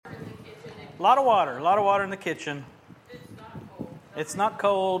A lot of water in the kitchen. It's not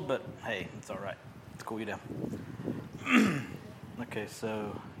cold, but hey, it's all right. Let's cool you down. Okay,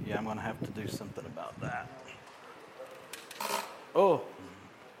 so yeah, I'm going to have to do something about that. Oh.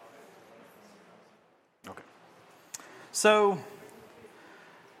 Okay. So,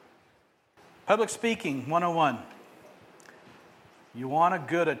 public speaking 101. You want a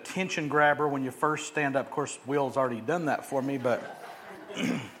good attention grabber when you first stand up. Of course, Will's already done that for me, but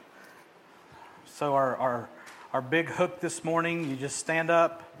so our big hook this morning, you just stand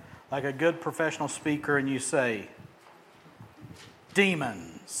up like a good professional speaker and you say,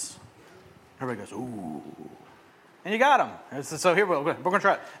 demons. Everybody goes, ooh. And you got them. So here we're going to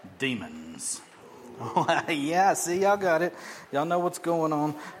try it. Demons. Yeah, see, y'all got it. Y'all know what's going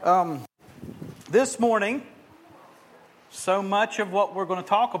on. This morning, so much of what we're going to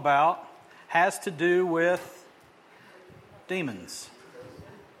talk about has to do with demons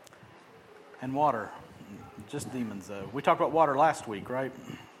and water. Just demons, though. We talked about water last week, right?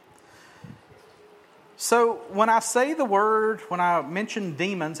 So when I say the word, when I mention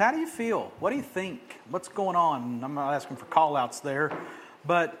demons, how do you feel? What do you think? What's going on? I'm not asking for call-outs there,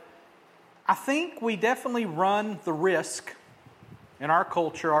 but I think we definitely run the risk in our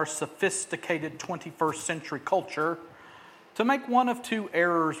culture, our sophisticated 21st century culture, to make one of two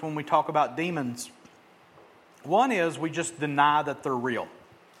errors when we talk about demons. One is we just deny that they're real.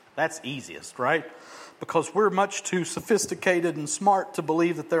 That's easiest, right? Because we're much too sophisticated and smart to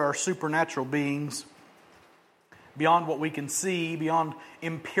believe that there are supernatural beings beyond what we can see, beyond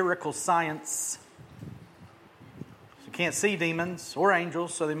empirical science. You can't see demons or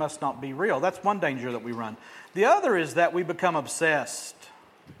angels, so they must not be real. That's one danger that we run. The other is that we become obsessed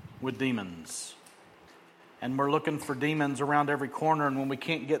with demons. And we're looking for demons around every corner, and when we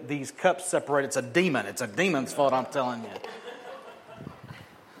can't get these cups separated, it's a demon. It's a demon's fault, I'm telling you.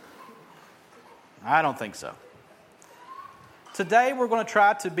 I don't think so. Today we're going to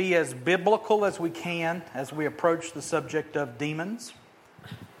try to be as biblical as we can as we approach the subject of demons.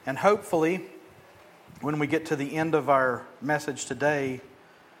 And hopefully, when we get to the end of our message today,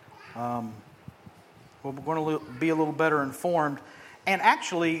 we're going to be a little better informed. And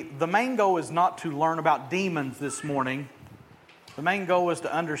actually, the main goal is not to learn about demons this morning. The main goal is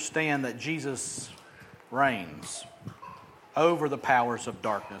to understand that Jesus reigns over the powers of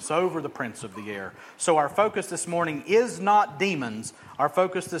darkness, over the prince of the air. So our focus this morning is not demons. Our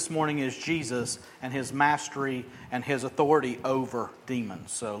focus this morning is Jesus and His mastery and His authority over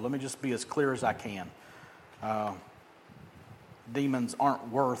demons. So let me just be as clear as I can. Demons aren't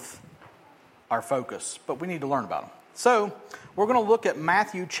worth our focus, but we need to learn about them. So we're going to look at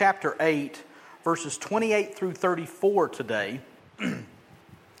Matthew chapter 8, verses 28 through 34 today.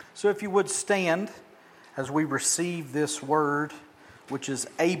 So if you would stand as we receive this word, which is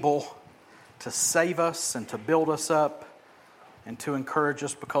able to save us and to build us up and to encourage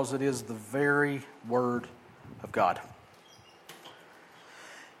us, because it is the very word of God.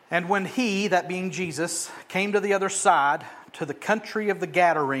 And when He, that being Jesus, came to the other side, to the country of the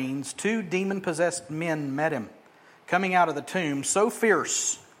Gadarenes, 2 demon-possessed men met Him, coming out of the tomb, so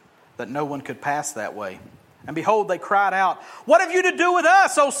fierce that no one could pass that way. And behold, they cried out, "What have you to do with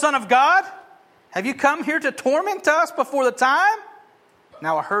us, O Son of God? Have you come here to torment us before the time?"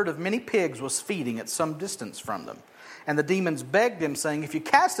 Now a herd of many pigs was feeding at some distance from them. And the demons begged Him, saying, "If you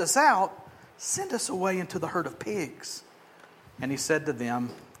cast us out, send us away into the herd of pigs." And He said to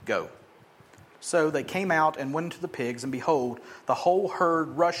them, "Go." So they came out and went into the pigs, and behold, the whole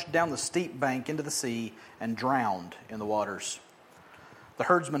herd rushed down the steep bank into the sea and drowned in the waters. The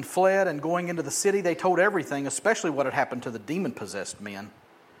herdsmen fled, and going into the city, they told everything, especially what had happened to the demon-possessed men.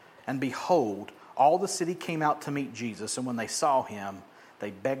 And behold, all the city came out to meet Jesus, and when they saw Him, they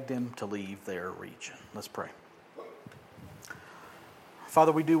begged Him to leave their region. Let's pray.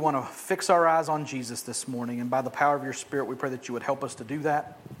 Father, we do want to fix our eyes on Jesus this morning, and by the power of Your Spirit, we pray that You would help us to do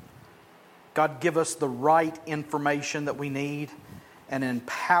that. God, give us the right information that we need and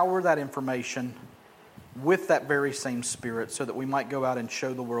empower that information with that very same Spirit so that we might go out and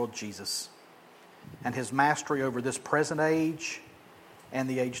show the world Jesus and His mastery over this present age and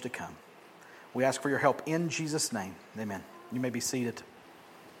the age to come. We ask for Your help in Jesus' name. Amen. You may be seated.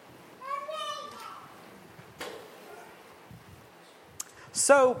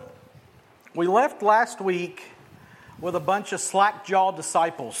 So, we left last week with a bunch of slack-jawed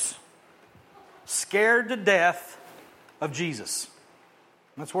disciples, scared to death of Jesus.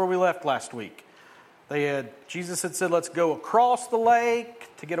 That's where we left last week. Jesus had said, let's go across the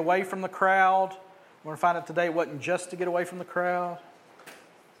lake to get away from the crowd. We're going to find out today it wasn't just to get away from the crowd.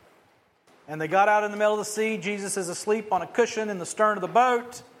 And they got out in the middle of the sea. Jesus is asleep on a cushion in the stern of the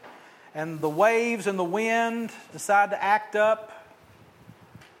boat. and the waves and the wind decide to act up.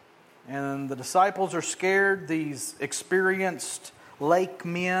 And the disciples are scared. These experienced lake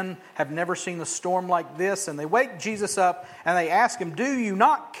men have never seen a storm like this. And they wake Jesus up and they ask him, "Do you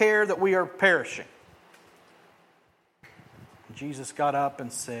not care that we are perishing?" Jesus got up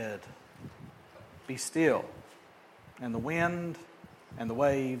and said, "Be still." And the wind and the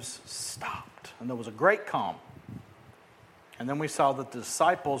waves stopped. And there was a great calm. And then we saw that the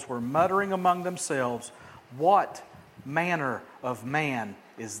disciples were muttering among themselves, "What manner of man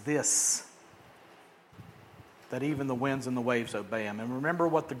is this, that even the winds and the waves obey him?" And remember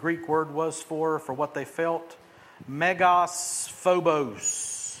what the Greek word was for what they felt? Megas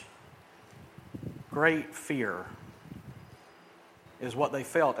phobos. Great fear is what they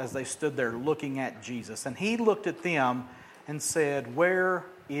felt as they stood there looking at Jesus. And he looked at them and said, "Where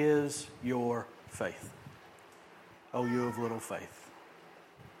is your faith? Oh, you of little faith."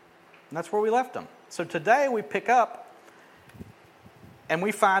 And that's where we left them. So today we pick up and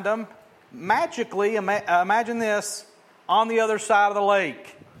we find them magically, imagine this, on the other side of the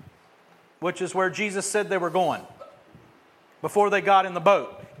lake, which is where Jesus said they were going before they got in the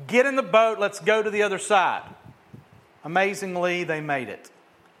boat. Get in the boat, let's go to the other side. Amazingly, they made it,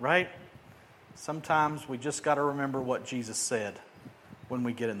 right? Sometimes we just got to remember what Jesus said when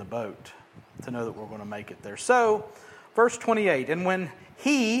we get in the boat to know that we're going to make it there. So, verse 28, and when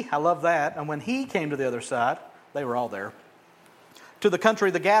he, I love that, and when he came to the other side, they were all there, to the country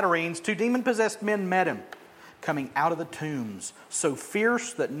of the Gadarenes, 2 demon-possessed men met him, coming out of the tombs, so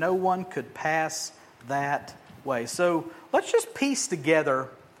fierce that no one could pass that way. So, let's just piece together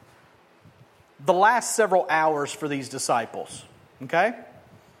the last several hours for these disciples, okay?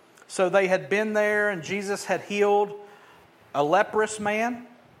 So they had been there and Jesus had healed a leprous man.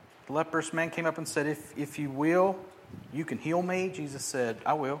 The leprous man came up and said, if you will, you can heal me. Jesus said,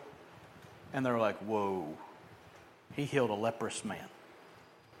 "I will." And they're like, "Whoa, he healed a leprous man."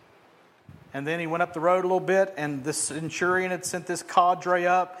 And then he went up the road a little bit, and this centurion had sent this cadre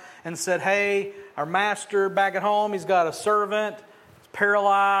up and said, "Hey, our master back at home, he's got a servant, he's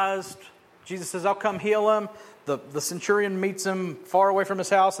paralyzed." Jesus says, "I'll come heal him." The centurion meets him far away from his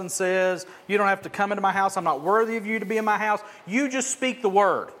house and says, "You don't have to come into my house. I'm not worthy of you to be in my house. You just speak the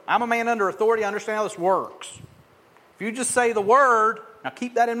word. I'm a man under authority. I understand how this works. If you just say the word," now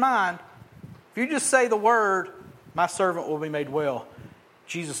keep that in mind, "if you just say the word, my servant will be made well."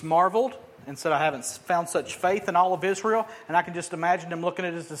 Jesus marveled and said, "I haven't found such faith in all of Israel." And I can just imagine him looking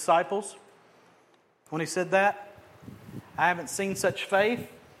at his disciples when he said that. "I haven't seen such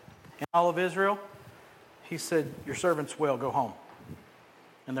faith in all of Israel." He said, "Your servant's well, go home."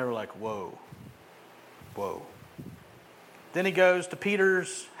 And they were like, "Whoa, whoa." Then he goes to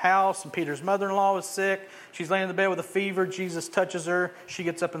Peter's house, and Peter's mother-in-law is sick. She's laying in the bed with a fever. Jesus touches her. She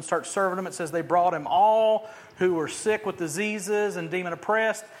gets up and starts serving them. It says they brought him all who were sick with diseases and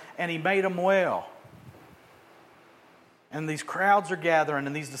demon-oppressed, and he made them well. And these crowds are gathering,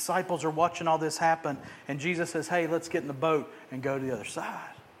 and these disciples are watching all this happen. And Jesus says, "Hey, let's get in the boat and go to the other side."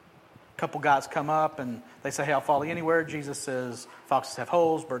 A couple guys come up, and they say, "Hey, I'll follow you anywhere." Jesus says, "Foxes have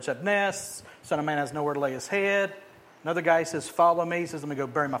holes, birds have nests. Son of Man has nowhere to lay his head." Another guy says, "Follow me." He says, "Let me go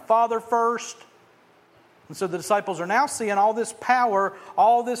bury my father first." And so the disciples are now seeing all this power,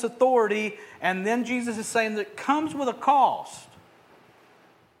 all this authority, and then Jesus is saying that it comes with a cost.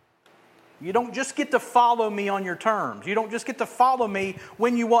 You don't just get to follow me on your terms. You don't just get to follow me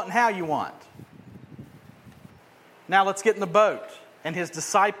when you want and how you want. Now let's get in the boat. And his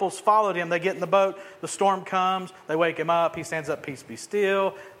disciples followed him. They get in the boat. The storm comes. They wake him up. He stands up, "Peace, be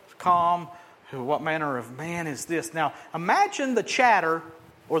still." It's calm. What manner of man is this? Now imagine the chatter,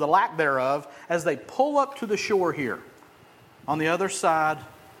 or the lack thereof, as they pull up to the shore here on the other side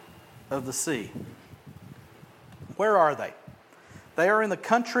of the sea. Where are they? They are in the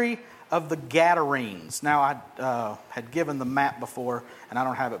country of the Gadarenes. Now, I had given the map before, and I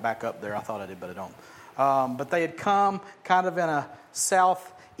don't have it back up there. I thought I did, but I don't. But they had come kind of in a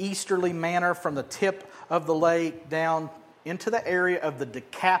southeasterly manner from the tip of the lake down into the area of the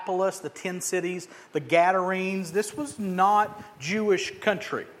Decapolis, the 10 cities, the Gadarenes. This was not Jewish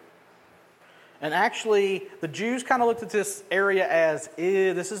country. And actually, the Jews kind of looked at this area as,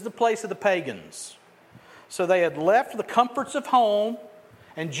 this is the place of the pagans. So they had left the comforts of home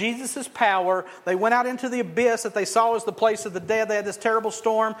and Jesus' power. They went out into the abyss that they saw as the place of the dead. They had this terrible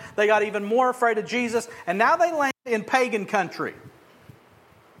storm. They got even more afraid of Jesus. And now they land in pagan country.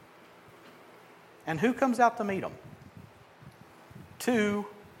 And who comes out to meet them? 2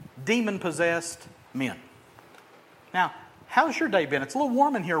 demon-possessed men. Now, how's your day been? It's a little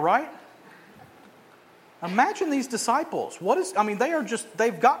warm in here, right? Imagine these disciples.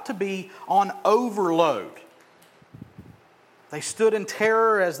 They've got to be on overload. They stood in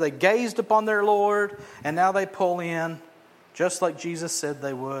terror as they gazed upon their Lord, and now they pull in, just like Jesus said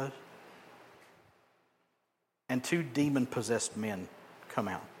they would. And 2 demon-possessed men come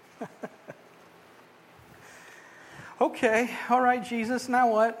out. Okay, all right, Jesus,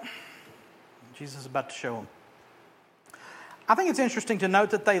 now what? Jesus is about to show them. I think it's interesting to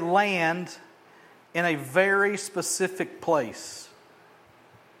note that they land in a very specific place.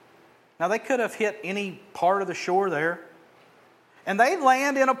 Now, they could have hit any part of the shore there. And they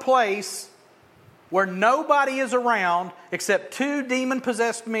land in a place where nobody is around except 2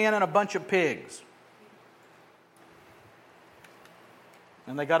 demon-possessed men and a bunch of pigs.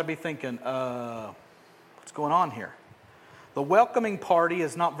 And they got to be thinking, what's going on here? The welcoming party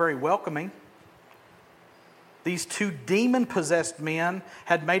is not very welcoming. These 2 demon-possessed men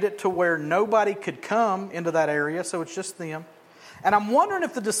had made it to where nobody could come into that area, so it's just them. And I'm wondering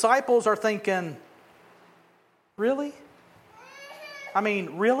if the disciples are thinking, really?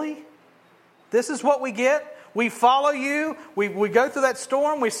 Really? This is what we get? We follow you, we go through that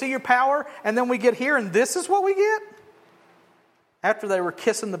storm, we see your power, and then we get here and this is what we get? After they were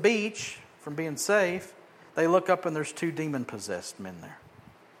kissing the beach from being safe, they look up and there's 2 demon-possessed men there.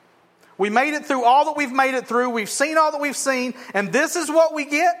 We made it through all that we've made it through. We've seen all that we've seen. And this is what we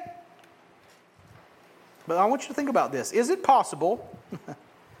get? But I want you to think about this. Is it possible?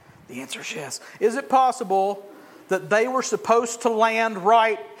 The answer is yes. Is it possible that they were supposed to land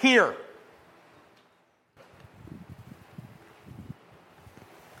right here?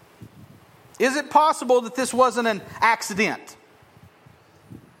 Is it possible that this wasn't an accident?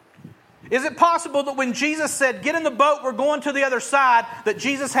 Is it possible that when Jesus said, get in the boat, we're going to the other side, that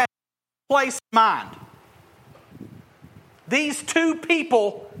Jesus had a place in mind? These 2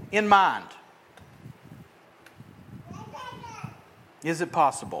 people in mind. Is it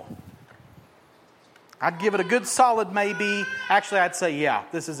possible? I'd give it a good solid maybe. Actually, I'd say, yeah,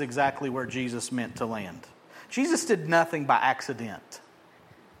 this is exactly where Jesus meant to land. Jesus did nothing by accident.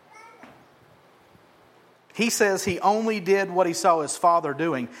 He says he only did what he saw his Father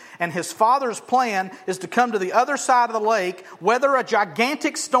doing. And his Father's plan is to come to the other side of the lake, weather a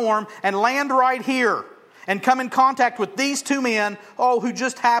gigantic storm, and land right here. And come in contact with these 2 men, who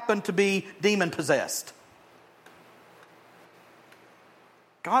just happened to be demon-possessed.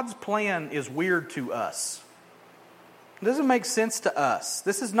 God's plan is weird to us. It doesn't make sense to us.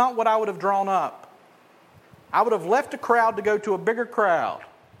 This is not what I would have drawn up. I would have left a crowd to go to a bigger crowd.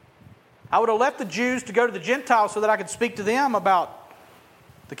 I would have left the Jews to go to the Gentiles so that I could speak to them about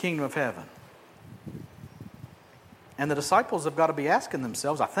the kingdom of heaven. And the disciples have got to be asking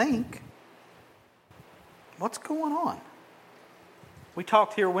themselves, I think, what's going on? We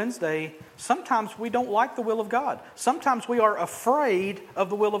talked here Wednesday, sometimes we don't like the will of God. Sometimes we are afraid of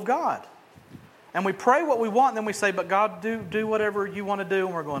the will of God. And we pray what we want, and then we say, but God, do whatever you want to do.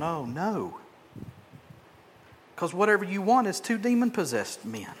 And we're going, oh no. Because whatever you want is 2 demon-possessed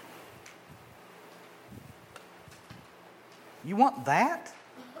men. You want that?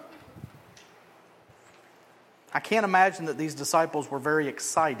 I can't imagine that these disciples were very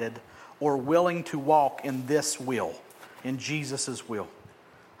excited or willing to walk in this will, in Jesus' will.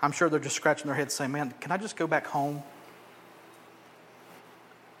 I'm sure they're just scratching their heads saying, man, can I just go back home?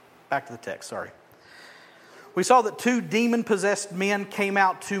 Back to the text, sorry. We saw that 2 demon-possessed men came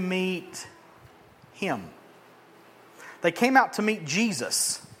out to meet him. They came out to meet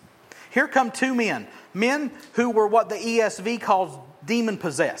Jesus. Here come 2 men. Men who were what the ESV calls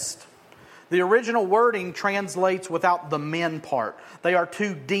demon-possessed. The original wording translates without the men part. They are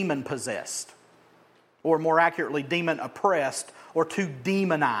 2 demon-possessed. Or more accurately, demon-oppressed or 2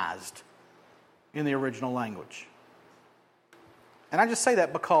 demonized in the original language. And I just say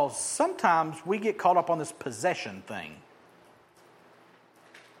that because sometimes we get caught up on this possession thing.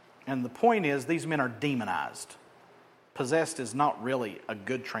 And the point is, these men are demonized. Possessed is not really a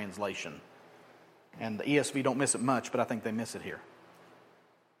good translation. And the ESV don't miss it much, but I think they miss it here.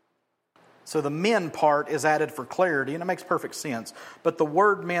 So the men part is added for clarity, and it makes perfect sense. But the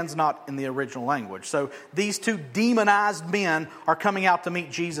word men's not in the original language. So these 2 demonized men are coming out to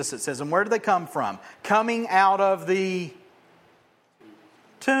meet Jesus, it says. And where do they come from? Coming out of the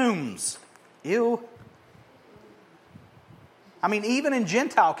tombs. Ew. I mean, even in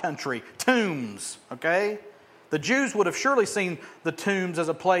Gentile country, tombs, okay? The Jews would have surely seen the tombs as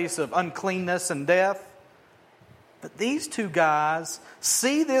a place of uncleanness and death. But these 2 guys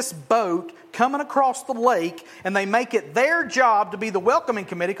see this boat coming across the lake, and they make it their job to be the welcoming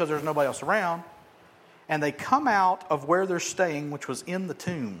committee because there's nobody else around. And they come out of where they're staying, which was in the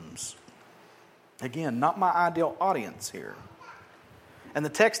tombs. Again, not my ideal audience here. And the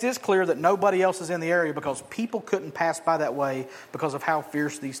text is clear that nobody else is in the area because people couldn't pass by that way because of how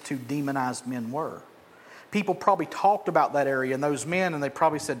fierce these two demonized men were. People probably talked about that area and those men, and they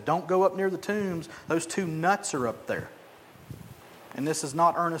probably said, don't go up near the tombs. Those two nuts are up there. And this is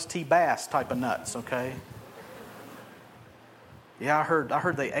not Ernest T. Bass type of nuts, okay? Yeah, I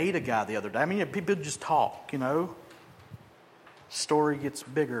heard they ate a guy the other day. I mean, people just talk, you know. Story gets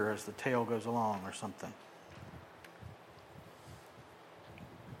bigger as the tale goes along or something.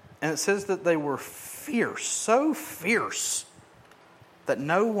 And it says that they were fierce, so fierce that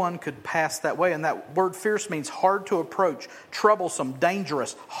no one could pass that way. And that word fierce means hard to approach, troublesome,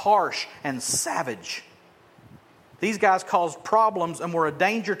 dangerous, harsh, and savage. These guys caused problems and were a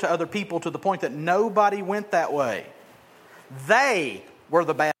danger to other people to the point that nobody went that way. They were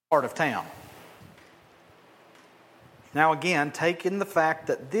the bad part of town. Now again, take in the fact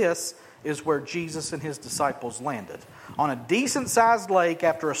that this is where Jesus and his disciples landed. On a decent-sized lake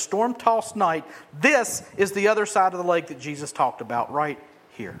after a storm-tossed night, this is the other side of the lake that Jesus talked about right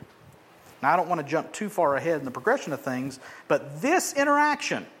here. Now, I don't want to jump too far ahead in the progression of things, but this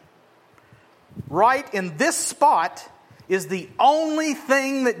interaction right in this spot is the only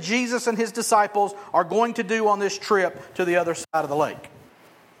thing that Jesus and his disciples are going to do on this trip to the other side of the lake.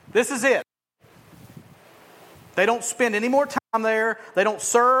 This is it. They don't spend any more time there. They don't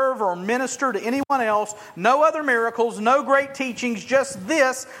serve or minister to anyone else. No other miracles, no great teachings, just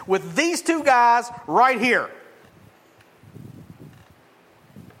this with these two guys right here.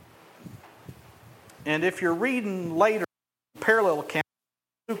 And if you're reading later, parallel account,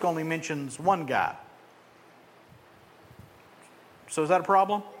 Luke only mentions one guy. So is that a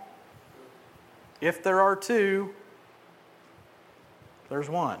problem? If there are two, there's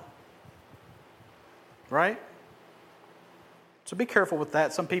one. Right? So be careful with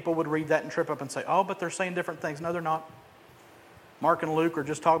that. Some people would read that and trip up and say, oh, but they're saying different things. No, they're not. Mark and Luke are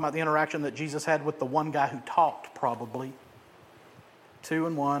just talking about the interaction that Jesus had with the one guy who talked, probably. 2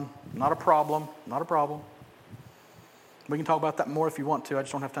 and 1. Not a problem. Not a problem. We can talk about that more if you want to. I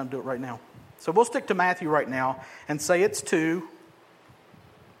just don't have time to do it right now. So we'll stick to Matthew right now and say it's 2.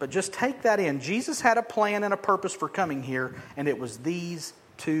 But just take that in. Jesus had a plan and a purpose for coming here, and it was these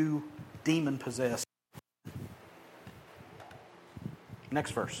 2 demon-possessed.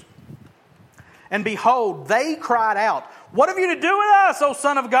 Next verse. And behold, they cried out, what have you to do with us, O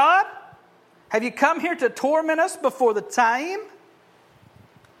Son of God? Have you come here to torment us before the time?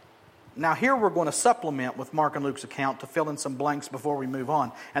 Now here we're going to supplement with Mark and Luke's account to fill in some blanks before we move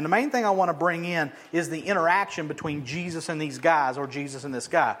on. And the main thing I want to bring in is the interaction between Jesus and these guys, or Jesus and this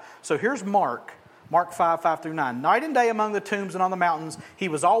guy. So here's Mark 5:5-9. Night and day among the tombs and on the mountains, he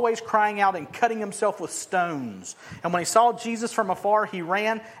was always crying out and cutting himself with stones. And when he saw Jesus from afar, he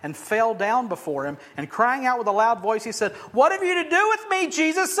ran and fell down before him. And crying out with a loud voice, he said, what have you to do with me,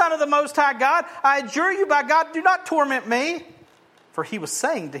 Jesus, Son of the Most High God? I adjure you by God, do not torment me. For he was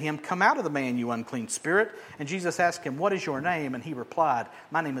saying to him, come out of the man, you unclean spirit. And Jesus asked him, what is your name? And he replied,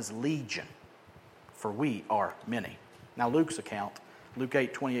 my name is Legion, for we are many. Now Luke's account. Luke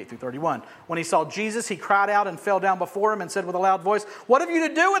 8:28-31. When he saw Jesus, he cried out and fell down before him and said with a loud voice, what have you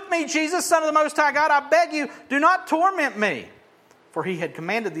to do with me, Jesus, Son of the Most High God? I beg you, do not torment me. For he had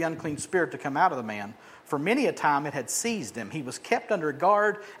commanded the unclean spirit to come out of the man. For many a time it had seized him. He was kept under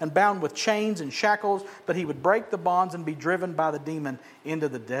guard and bound with chains and shackles, but he would break the bonds and be driven by the demon into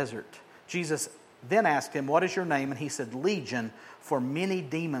the desert. Jesus then asked him, what is your name? And he said, Legion, for many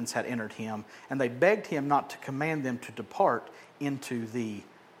demons had entered him, and they begged him not to command them to depart into the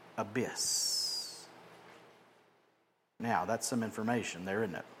abyss. Now, that's some information there,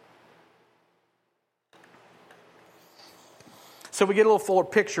 isn't it? So we get a little fuller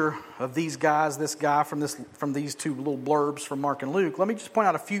picture of these guys, this guy from these 2 little blurbs from Mark and Luke. Let me just point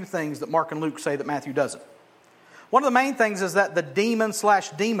out a few things that Mark and Luke say that Matthew doesn't. One of the main things is that the demons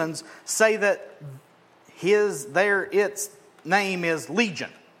say that its name is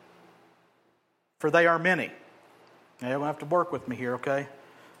Legion, for they are many. Now, you're going to have to work with me here, okay?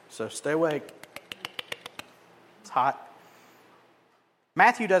 So stay awake. It's hot.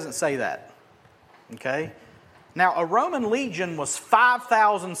 Matthew doesn't say that, okay? Now, a Roman legion was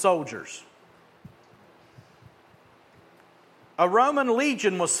 5,000 soldiers. A Roman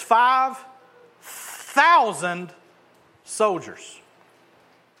legion was 5,000 soldiers.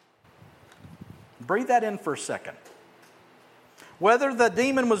 Breathe that in for a second. Whether the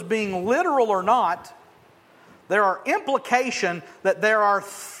demon was being literal or not, there are implications that there are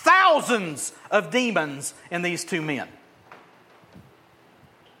thousands of demons in these 2 men.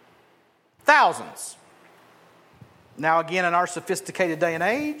 Thousands. Now again, in our sophisticated day and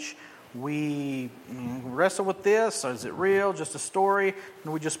age, we wrestle with this. Is it real? Just a story?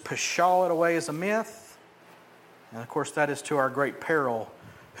 And we just pshaw it away as a myth. And of course, that is to our great peril.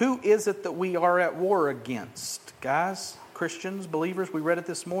 Who is it that we are at war against? Guys, Christians, believers, we read it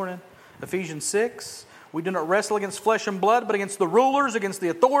this morning. Ephesians 6. We do not wrestle against flesh and blood, but against the rulers, against the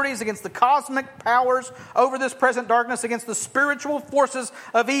authorities, against the cosmic powers over this present darkness, against the spiritual forces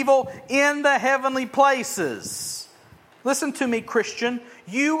of evil in the heavenly places. Listen to me, Christian.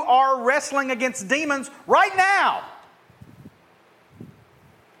 You are wrestling against demons right now.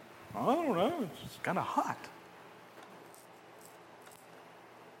 I don't know. It's kind of hot.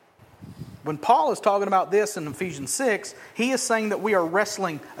 When Paul is talking about this in Ephesians 6, he is saying that we are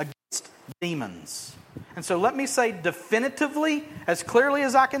wrestling against demons. And so let me say definitively, as clearly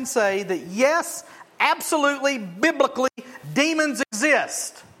as I can say, that yes, absolutely, biblically, demons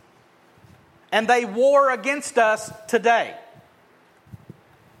exist. And they war against us today.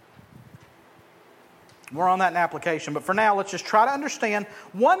 More on that in application. But for now, let's just try to understand.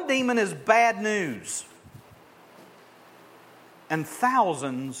 One demon is bad news. And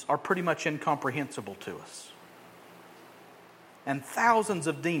thousands are pretty much incomprehensible to us. And thousands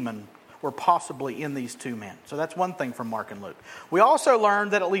of demons were possibly in these two men. So that's one thing from Mark and Luke. We also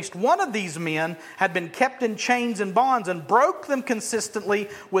learned that at least one of these men had been kept in chains and bonds and broke them consistently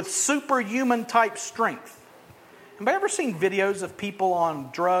with superhuman type strength. Anybody ever seen videos of people on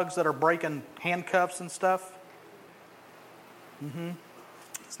drugs that are breaking handcuffs and stuff?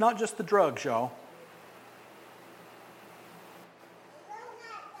 It's not just the drugs, y'all.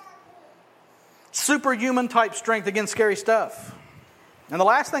 Superhuman type strength against scary stuff. And the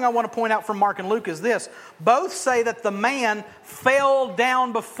last thing I want to point out from Mark and Luke is this. Both say that the man fell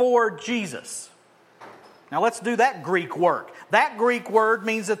down before Jesus. Now let's do that Greek work. That Greek word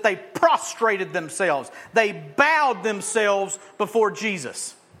means that they prostrated themselves. They bowed themselves before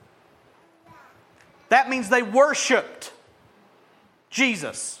Jesus. That means they worshiped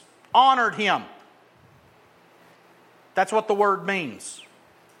Jesus, honored Him. That's what the word means.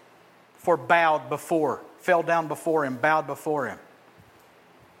 For bowed before, fell down before Him, bowed before Him.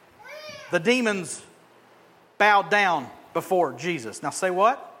 The demons bowed down before Jesus. Now say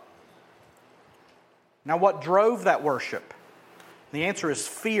what? Now what drove that worship? The answer is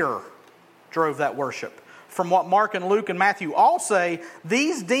fear drove that worship. From what Mark and Luke and Matthew all say,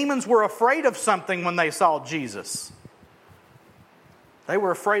 these demons were afraid of something when they saw Jesus. They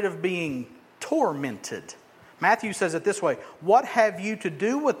were afraid of being tormented. Matthew says it this way, "What have you to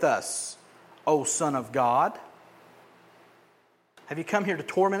do with us, O Son of God?" Have you come here to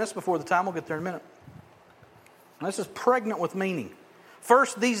torment us before the time? We'll get there in a minute. And this is pregnant with meaning.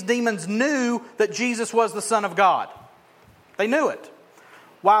 First, these demons knew that Jesus was the Son of God. They knew it.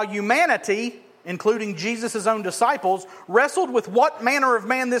 While humanity, including Jesus' own disciples, wrestled with what manner of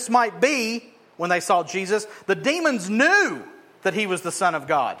man this might be when they saw Jesus, the demons knew that He was the Son of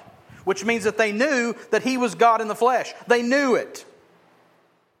God, which means that they knew that He was God in the flesh. They knew it.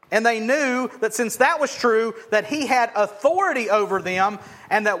 And they knew that since that was true, that He had authority over them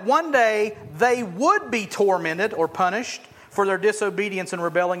and that one day they would be tormented or punished for their disobedience and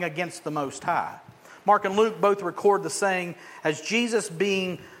rebelling against the Most High. Mark and Luke both record the saying as Jesus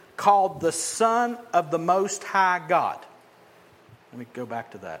being called the Son of the Most High God. Let me go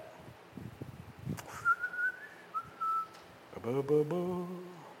back to that.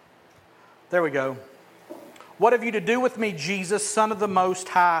 There we go. What have you to do with me, Jesus, Son of the Most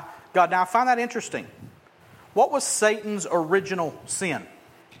High God? Now, I find that interesting. What was Satan's original sin?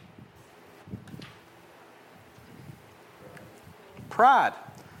 Pride.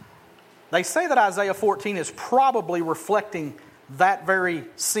 They say that Isaiah 14 is probably reflecting that very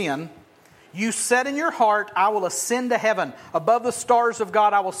sin. You said in your heart, I will ascend to heaven. Above the stars of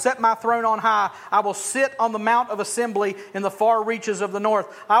God, I will set my throne on high. I will sit on the mount of assembly in the far reaches of the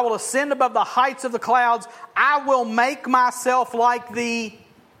north. I will ascend above the heights of the clouds. I will make myself like the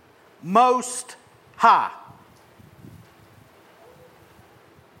Most High.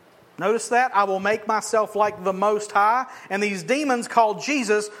 Notice that? I will make myself like the Most High. And these demons called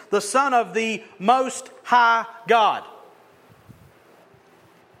Jesus the Son of the Most High God.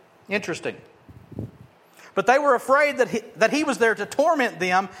 Interesting. But they were afraid that he was there to torment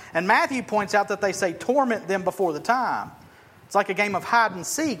them. And Matthew points out that they say torment them before the time. It's like a game of hide and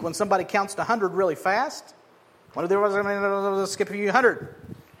seek when somebody counts to 100 really fast. What do they do? Skip a few 100.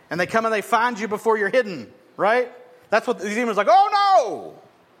 And they come and they find you before you're hidden. Right? That's what these demons are like, oh no!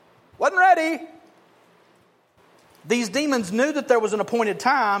 Wasn't ready. These demons knew that there was an appointed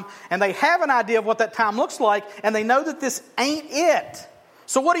time. And they have an idea of what that time looks like. And they know that this ain't it.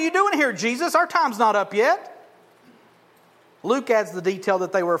 So what are you doing here, Jesus? Our time's not up yet. Luke adds the detail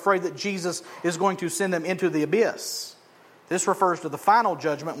that they were afraid that Jesus is going to send them into the abyss. This refers to the final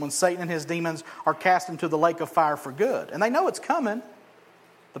judgment when Satan and his demons are cast into the lake of fire for good. And they know it's coming.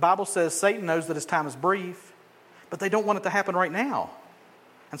 The Bible says Satan knows that his time is brief, but they don't want it to happen right now.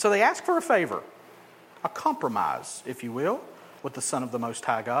 And so they ask for a favor, a compromise, if you will, with the Son of the Most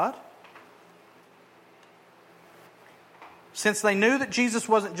High God. Since they knew that Jesus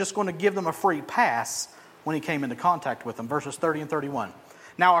wasn't just going to give them a free pass when he came into contact with them. Verses 30 and 31.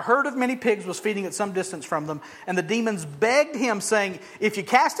 Now a herd of many pigs was feeding at some distance from them, and the demons begged him, saying, "If you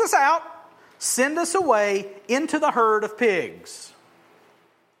cast us out, send us away into the herd of pigs."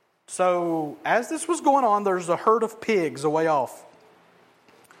 So as this was going on, there's a herd of pigs a way off.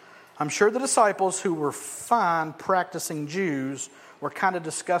 I'm sure the disciples, who were fine practicing Jews, were kind of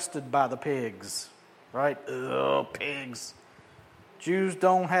disgusted by the pigs. Right? Ugh, pigs. Jews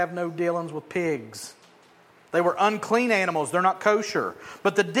don't have no dealings with pigs. They were unclean animals. They're not kosher.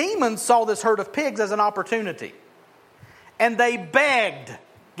 But the demons saw this herd of pigs as an opportunity. And they begged,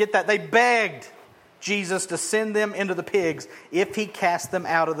 get that, they begged Jesus to send them into the pigs if he cast them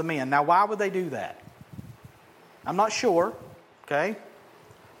out of the men. Now, why would they do that? I'm not sure, okay?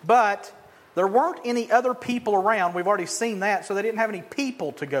 But there weren't any other people around. We've already seen that, so they didn't have any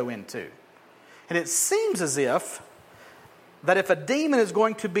people to go into. And it seems as if that if a demon is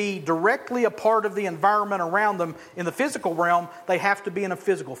going to be directly a part of the environment around them in the physical realm, they have to be in a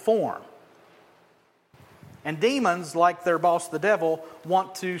physical form. And demons, like their boss the devil,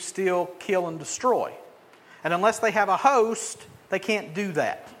 want to steal, kill, and destroy. And unless they have a host, they can't do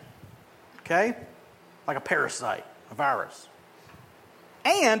that. Okay? Like a parasite, a virus.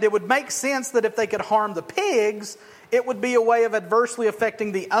 And it would make sense that if they could harm the pigs, it would be a way of adversely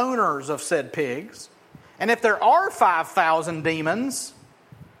affecting the owners of said pigs. And if there are 5,000 demons,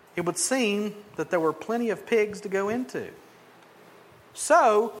 it would seem that there were plenty of pigs to go into.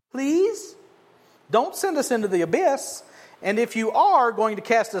 So, please, don't send us into the abyss. And if you are going to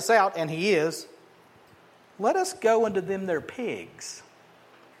cast us out, and he is, let us go into them their pigs.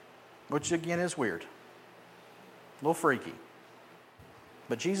 Which again is weird. A little freaky.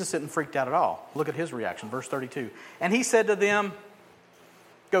 But Jesus isn't freaked out at all. Look at his reaction, verse 32. And he said to them,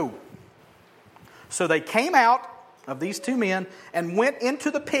 "Go." So they came out of these two men and went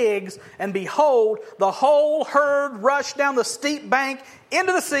into the pigs, and behold, the whole herd rushed down the steep bank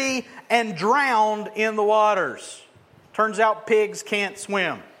into the sea and drowned in the waters. Turns out pigs can't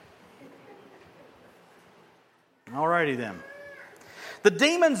swim. Alrighty then. The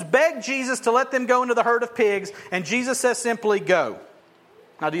demons begged Jesus to let them go into the herd of pigs, and Jesus says simply, "Go."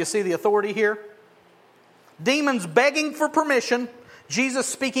 Now, do you see the authority here? Demons begging for permission, Jesus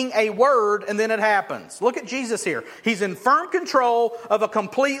speaking a word, and then it happens. Look at Jesus here. He's in firm control of a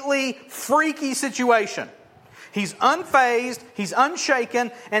completely freaky situation. He's unfazed, he's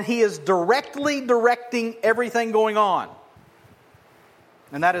unshaken, and he is directly directing everything going on.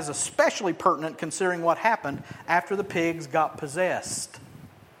 And that is especially pertinent considering what happened after the pigs got possessed.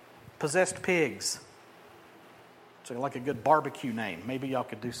 Possessed pigs. It's like a good barbecue name. Maybe y'all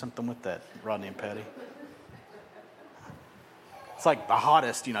could do something with that, Rodney and Patty. It's like the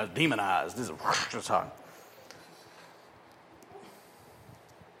hottest, demonized. This is just hot.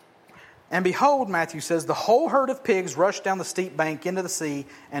 And behold, Matthew says, the whole herd of pigs rushed down the steep bank into the sea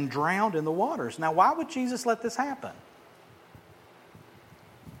and drowned in the waters. Now, why would Jesus let this happen?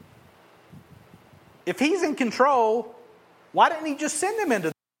 If he's in control, why didn't he just send them into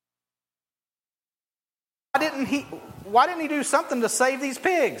the Why didn't he do something to save these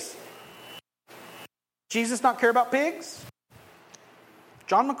pigs? Jesus not care about pigs?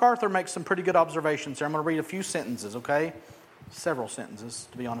 John MacArthur makes some pretty good observations here. I'm going to read a few sentences, okay? Several sentences,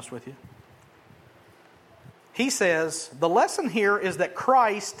 to be honest with you. He says, the lesson here is that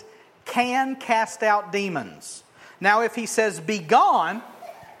Christ can cast out demons. Now, if he says, "Be gone,"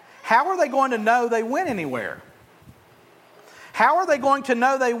 how are they going to know they went anywhere? How are they going to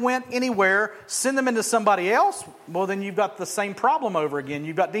know they went anywhere? Send them into somebody else? Well, then you've got the same problem over again.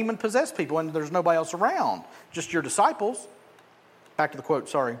 You've got demon-possessed people and there's nobody else around. Just your disciples. Back to the quote,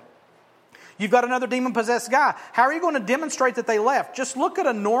 sorry. You've got another demon-possessed guy. How are you going to demonstrate that they left? Just look at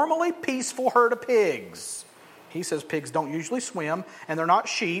a normally peaceful herd of pigs. He says pigs don't usually swim and they're not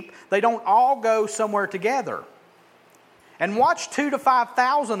sheep. They don't all go somewhere together. And watch 2,000 to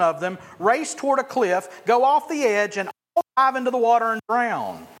 5,000 of them race toward a cliff, go off the edge, and dive into the water and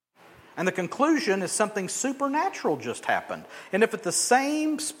drown. And the conclusion is something supernatural just happened. And if at the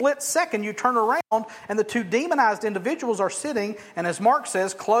same split second you turn around and the two demonized individuals are sitting, and as Mark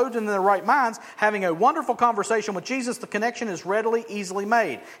says, clothed in their right minds, having a wonderful conversation with Jesus, the connection is readily, easily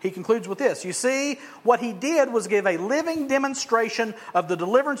made. He concludes with this. You see, what he did was give a living demonstration of the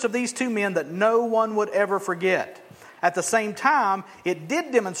deliverance of these two men that no one would ever forget. At the same time, it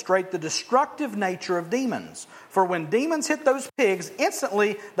did demonstrate the destructive nature of demons. For when demons hit those pigs,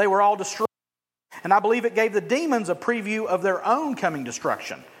 instantly they were all destroyed. And I believe it gave the demons a preview of their own coming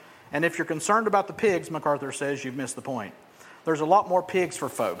destruction. And if you're concerned about the pigs, MacArthur says, you've missed the point. There's a lot more pigs for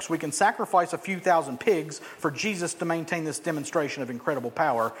folks. We can sacrifice a few thousand pigs for Jesus to maintain this demonstration of incredible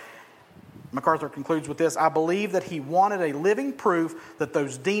power. MacArthur concludes with this. I believe that he wanted a living proof that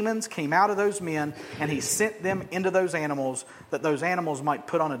those demons came out of those men and he sent them into those animals, that those animals might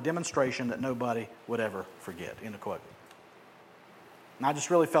put on a demonstration that nobody would ever forget. End of quote. And I just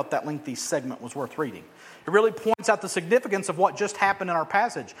really felt that lengthy segment was worth reading. It really points out the significance of what just happened in our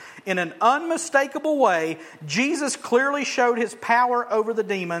passage. In an unmistakable way, Jesus clearly showed his power over the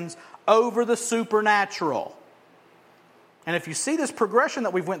demons, over the supernatural. And if you see this progression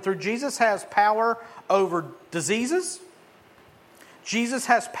that we've went through, Jesus has power over diseases. Jesus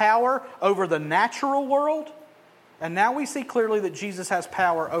has power over the natural world. And now we see clearly that Jesus has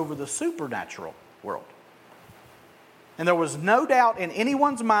power over the supernatural world. And there was no doubt in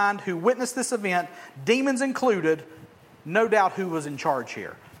anyone's mind who witnessed this event, demons included, no doubt who was in charge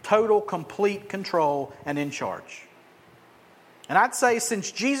here. Total, complete control and in charge. And I'd say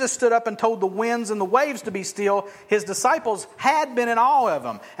since Jesus stood up and told the winds and the waves to be still, his disciples had been in awe of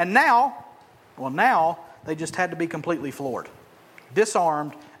him. And now they just had to be completely floored.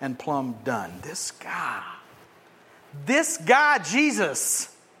 Disarmed and plumb done. This guy,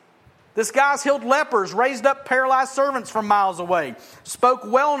 Jesus. This guy's healed lepers, raised up paralyzed servants from miles away, spoke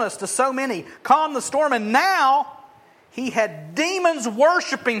wellness to so many, calmed the storm, and now he had demons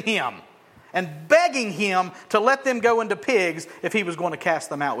worshiping him and begging him to let them go into pigs if he was going to cast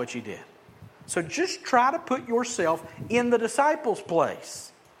them out, which he did. So just try to put yourself in the disciples'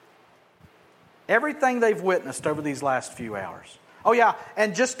 place. Everything they've witnessed over these last few hours. Oh yeah,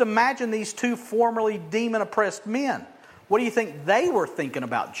 and just imagine these two formerly demon-oppressed men. What do you think they were thinking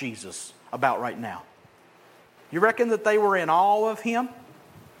about Jesus about right now? You reckon that they were in awe of him?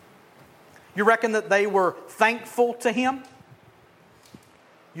 You reckon that they were thankful to him?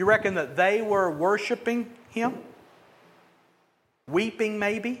 You reckon that they were worshiping him? Weeping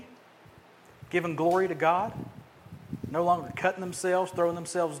maybe? Giving glory to God? No longer cutting themselves, throwing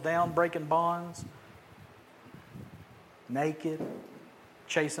themselves down, breaking bonds? Naked?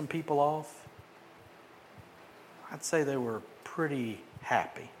 Chasing people off? I'd say they were pretty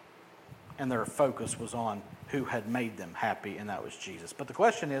happy. And their focus was on who had made them happy, and that was Jesus. But the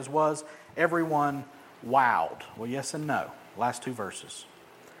question is, was everyone wowed? Well, yes and no. Last two verses.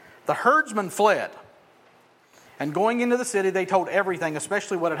 The herdsmen fled, and going into the city, they told everything,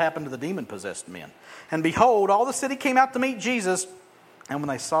 especially what had happened to the demon-possessed men. And behold, all the city came out to meet Jesus, and when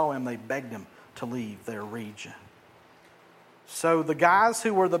they saw him, they begged him to leave their region. So the guys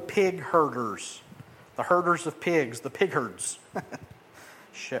who were the pig herders, the herders of pigs, the pig herds,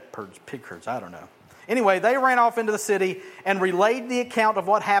 shepherds, pig herds, I don't know. Anyway, they ran off into the city and relayed the account of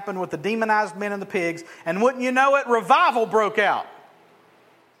what happened with the demonized men and the pigs, and wouldn't you know it, revival broke out.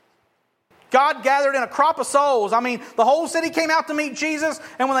 God gathered in a crop of souls. I mean, the whole city came out to meet Jesus,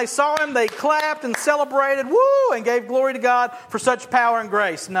 and when they saw him, they clapped and celebrated, woo, and gave glory to God for such power and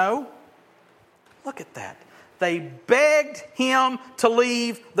grace. No. Look at that. They begged him to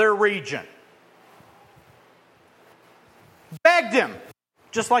leave their region. Begged him,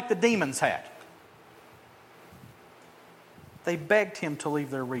 just like the demons had. They begged him to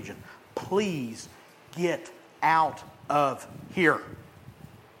leave their region. Please get out of here.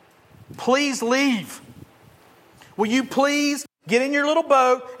 Please leave. Will you please get in your little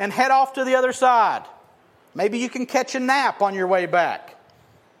boat and head off to the other side? Maybe you can catch a nap on your way back.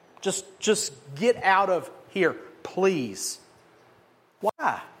 Just get out of here, please.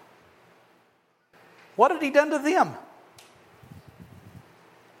 Why? What had he done to them?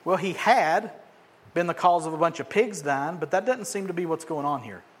 Well, he had been the cause of a bunch of pigs dying, but that doesn't seem to be what's going on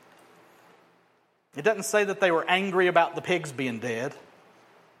here. It doesn't say that they were angry about the pigs being dead.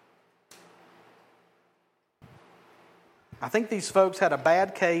 I think these folks had a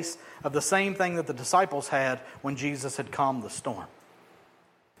bad case of the same thing that the disciples had when Jesus had calmed the storm.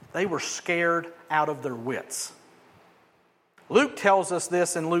 They were scared out of their wits. Luke tells us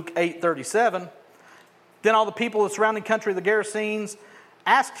this in Luke 8:37. Then all the people of the surrounding country of the Gerasenes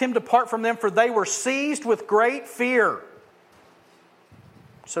asked him to depart from them, for they were seized with great fear.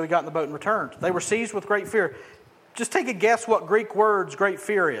 So he got in the boat and returned. They were seized with great fear. Just take a guess what Greek words great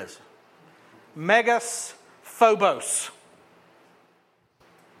fear is. Megas phobos.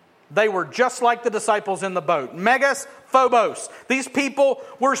 They were just like the disciples in the boat. Megas phobos. These people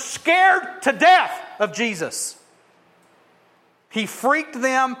were scared to death of Jesus. He freaked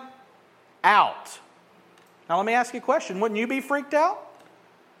them out. Now let me ask you a question. Wouldn't you be freaked out?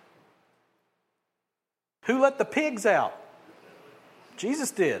 Who let the pigs out?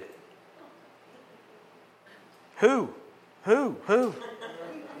 Jesus did. Who?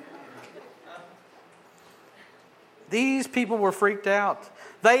 These people were freaked out.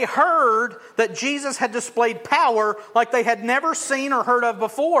 They heard that Jesus had displayed power like they had never seen or heard of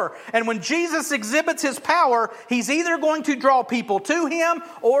before. And when Jesus exhibits His power, He's either going to draw people to Him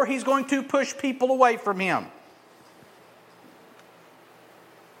or He's going to push people away from Him.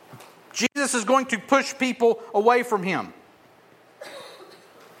 Jesus is going to push people away from Him.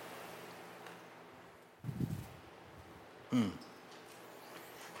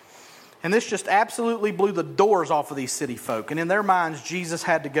 And this just absolutely blew the doors off of these city folk. And in their minds, Jesus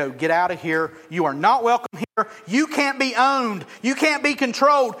had to go, get out of here. You are not welcome here. You can't be owned. You can't be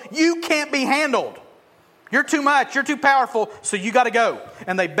controlled. You can't be handled. You're too much. You're too powerful. So you got to go.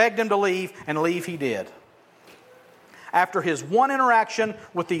 And they begged Him to leave, and leave He did. After His one interaction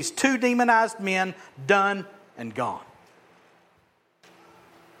with these two demonized men, done and gone.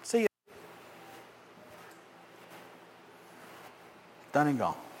 See you. Done and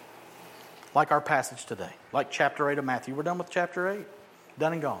gone. Like our passage today. Like chapter 8 of Matthew. We're done with chapter 8.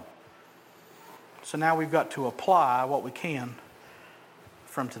 Done and gone. So now we've got to apply what we can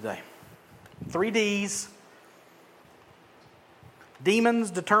from today. 3 D's. Demons,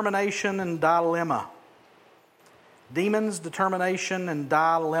 determination, and dilemma. Demons, determination, and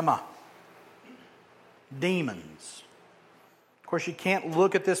dilemma. Demons. Of course, you can't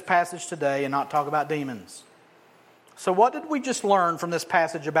look at this passage today and not talk about demons. So what did we just learn from this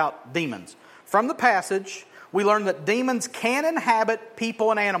passage about demons? From the passage, we learned that demons can inhabit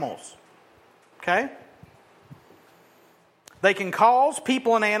people and animals. Okay? They can cause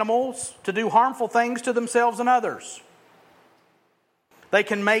people and animals to do harmful things to themselves and others. They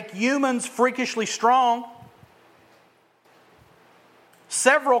can make humans freakishly strong.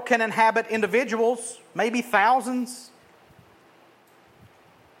 Several can inhabit individuals, maybe thousands.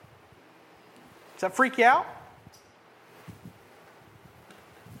 Does that freak you out?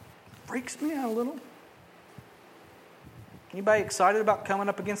 Freaks me out a little. Anybody excited about coming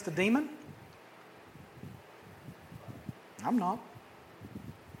up against a demon? I'm not.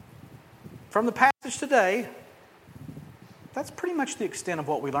 From the passage today, that's pretty much the extent of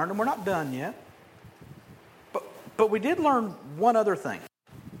what we learned, and we're not done yet. But we did learn one other thing.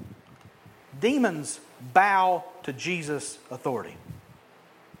 Demons bow to Jesus' authority.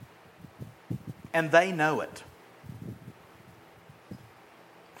 And they know it.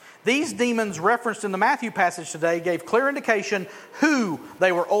 These demons referenced in the Matthew passage today gave clear indication who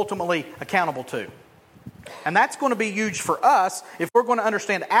they were ultimately accountable to. And that's going to be huge for us if we're going to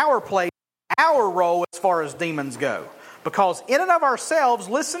understand our place, our role as far as demons go. Because in and of ourselves,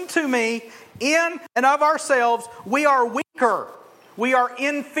 listen to me, in and of ourselves, we are weaker. We are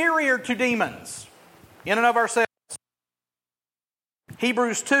inferior to demons. In and of ourselves.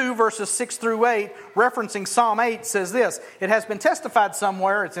 Hebrews 2 verses 6 through 8, referencing Psalm 8, says this. It has been testified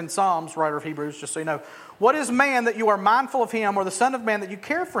somewhere, it's in Psalms, writer of Hebrews, just so you know. What is man that you are mindful of him, or the son of man that you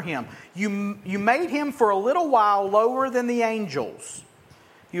care for him? You made him for a little while lower than the angels.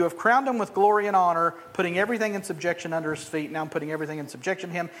 You have crowned him with glory and honor, putting everything in subjection under his feet. Now I'm putting everything in subjection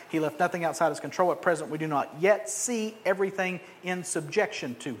to him. He left nothing outside his control. At present we do not yet see everything in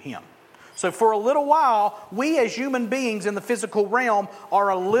subjection to him. So for a little while, we as human beings in the physical realm are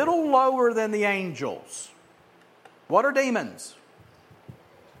a little lower than the angels. What are demons?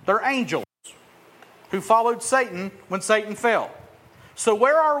 They're angels who followed Satan when Satan fell. So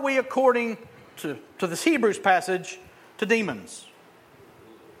where are we according to this Hebrews passage to demons?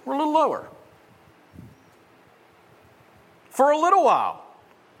 We're a little lower. For a little while,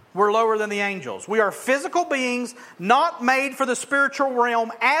 we're lower than the angels. We are physical beings not made for the spiritual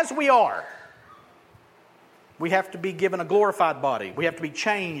realm as we are. We have to be given a glorified body. We have to be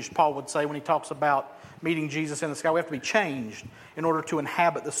changed, Paul would say when he talks about meeting Jesus in the sky. We have to be changed in order to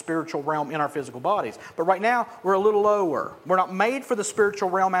inhabit the spiritual realm in our physical bodies. But right now, we're a little lower. We're not made for the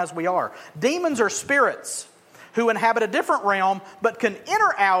spiritual realm as we are. Demons are spirits who inhabit a different realm, but can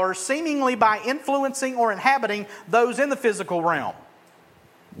enter ours seemingly by influencing or inhabiting those in the physical realm.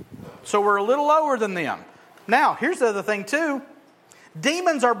 So we're a little lower than them. Now, here's the other thing too.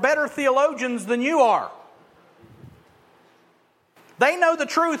 Demons are better theologians than you are. They know the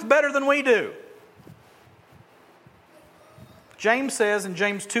truth better than we do. James says in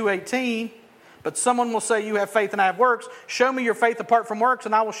James 2:18, but someone will say, you have faith and I have works. Show me your faith apart from works,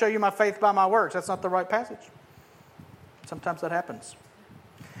 and I will show you my faith by my works. That's not the right passage. Sometimes that happens.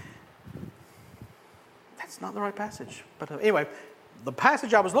 That's not the right passage. But anyway, the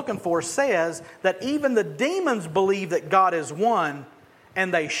passage I was looking for says that even the demons believe that God is one,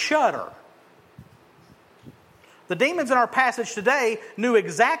 and they shudder. The demons in our passage today knew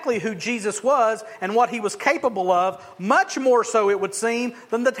exactly who Jesus was and what He was capable of, much more so, it would seem,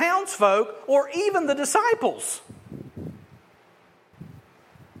 than the townsfolk or even the disciples.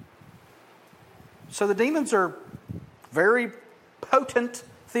 So the demons are very potent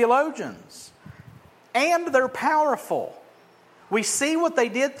theologians. And they're powerful. We see what they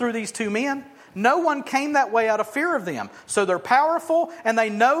did through these two men. No one came that way out of fear of them. So they're powerful and they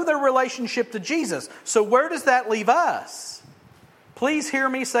know their relationship to Jesus. So where does that leave us? Please hear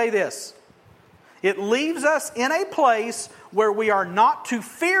me say this. It leaves us in a place where we are not to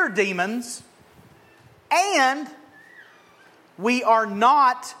fear demons, and we are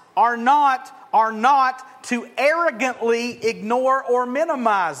not to arrogantly ignore or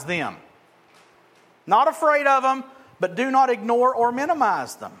minimize them. Not afraid of them, but do not ignore or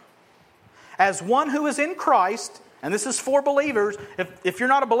minimize them. As one who is in Christ, and this is for believers, if you're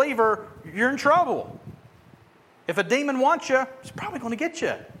not a believer, you're in trouble. If a demon wants you, it's probably going to get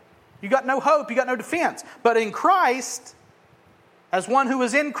you. You got no hope, you got no defense. But in Christ, as one who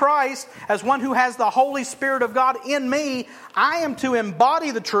is in Christ, as one who has the Holy Spirit of God in me, I am to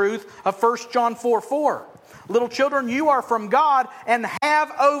embody the truth of 1 John 4:4. Little children, you are from God and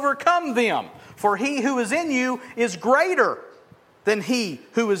have overcome them. For he who is in you is greater than he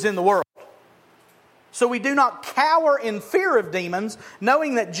who is in the world. So we do not cower in fear of demons,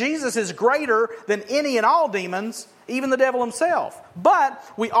 knowing that Jesus is greater than any and all demons, even the devil himself. But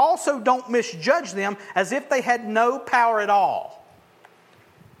we also don't misjudge them as if they had no power at all.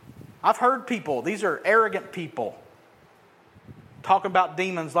 I've heard people, these are arrogant people, talk about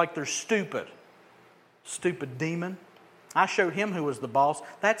demons like they're stupid. Stupid demon. I showed him who was the boss.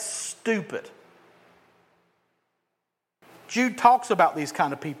 That's stupid. Jude talks about these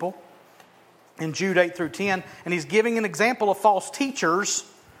kind of people in Jude 8 through 10, and he's giving an example of false teachers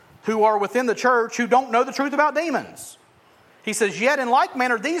who are within the church who don't know the truth about demons. He says, yet in like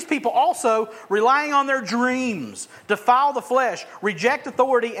manner, these people also, relying on their dreams, defile the flesh, reject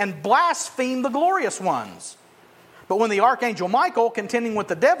authority, and blaspheme the glorious ones. But when the archangel Michael, contending with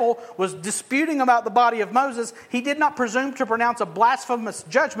the devil, was disputing about the body of Moses, he did not presume to pronounce a blasphemous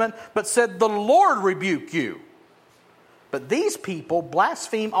judgment, but said, the Lord rebuke you. But these people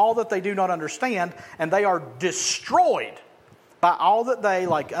blaspheme all that they do not understand, and they are destroyed by all that they,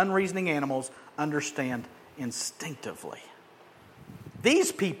 like unreasoning animals, understand instinctively.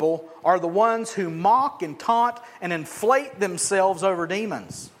 These people are the ones who mock and taunt and inflate themselves over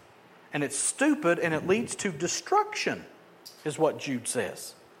demons. And it's stupid and it leads to destruction, is what Jude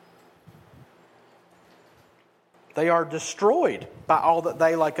says. They are destroyed by all that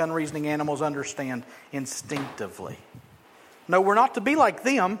they, like unreasoning animals, understand instinctively. No, we're not to be like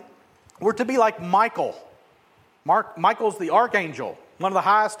them. We're to be like Michael. Michael's the archangel, one of the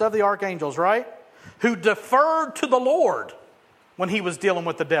highest of the archangels, right? Who deferred to the Lord when he was dealing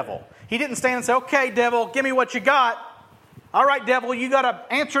with the devil. He didn't stand and say, okay, devil, give me what you got. All right, devil, you got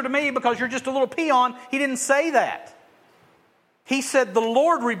to answer to me because you're just a little peon. He didn't say that. He said, the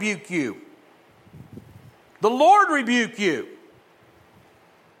Lord rebuke you. The Lord rebuke you.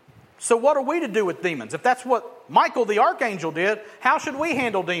 So what are we to do with demons? If that's what Michael the archangel did, how should we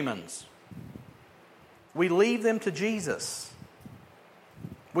handle demons? We leave them to Jesus.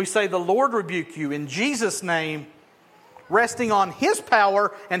 We say, the Lord rebuke you in Jesus' name, resting on His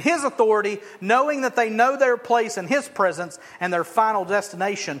power and His authority, knowing that they know their place in His presence and their final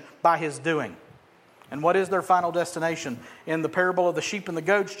destination by His doing. And what is their final destination? In the parable of the sheep and the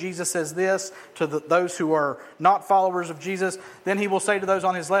goats, Jesus says this to those who are not followers of Jesus. Then He will say to those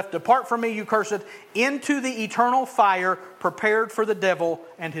on His left, depart from me, you cursed, into the eternal fire prepared for the devil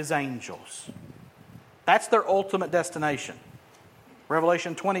and his angels. That's their ultimate destination.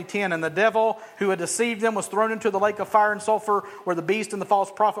 Revelation 20:10, and the devil who had deceived them was thrown into the lake of fire and sulfur where the beast and the false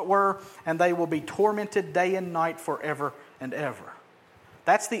prophet were, and they will be tormented day and night forever and ever.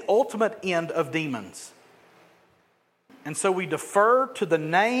 That's the ultimate end of demons. And so we defer to the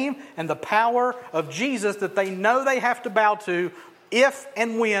name and the power of Jesus that they know they have to bow to if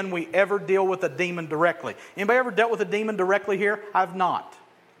and when we ever deal with a demon directly. Anybody ever dealt with a demon directly here? I've not.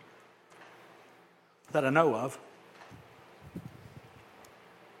 That I know of.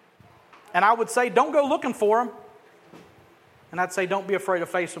 And I would say, don't go looking for them. And I'd say don't be afraid of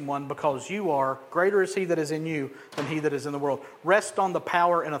facing one, because you are, greater is He that is in you than he that is in the world. Rest on the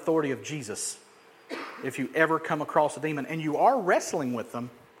power and authority of Jesus if you ever come across a demon. And you are wrestling with them.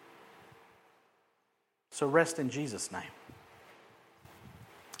 So rest in Jesus' name.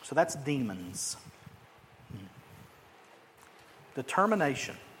 So that's demons.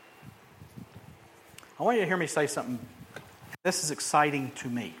 Determination. I want you to hear me say something. This is exciting to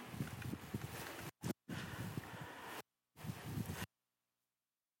me.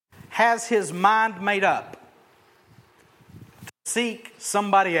 Has his mind made up to seek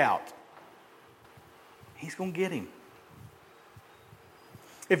somebody out, he's going to get him.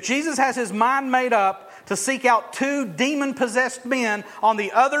 If Jesus has his mind made up to seek out two demon-possessed men on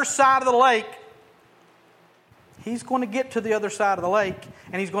the other side of the lake, he's going to get to the other side of the lake,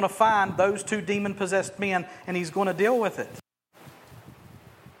 and he's going to find those two demon-possessed men, and he's going to deal with it.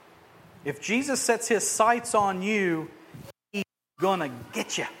 If Jesus sets his sights on you, he's going to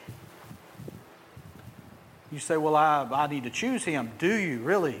get you. You say, well, I need to choose him. Do you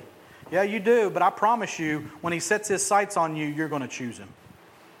really? Yeah, you do, but I promise you, when he sets his sights on you, you're going to choose him.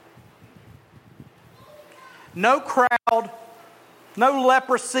 No crowd, no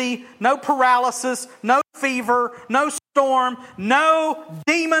leprosy, no paralysis, no fever, no storm, no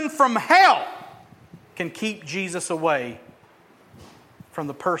demon from hell can keep Jesus away from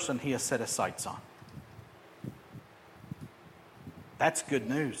the person he has set his sights on. That's good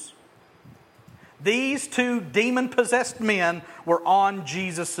news. These two demon-possessed men were on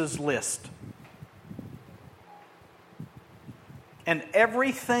Jesus' list. And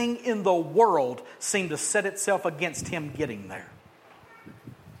everything in the world seemed to set itself against him getting there.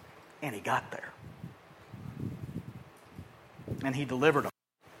 And he got there. And he delivered them.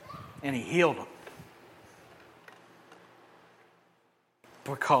 And he healed them.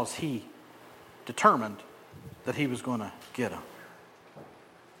 Because he determined that he was going to get them.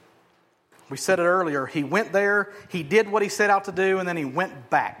 We said it earlier. He went there, he did what he set out to do, and then he went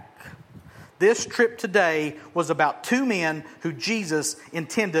back. This trip today was about two men who Jesus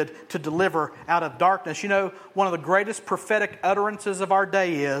intended to deliver out of darkness. You know, one of the greatest prophetic utterances of our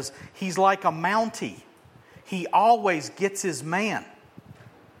day is, he's like a Mountie. He always gets his man.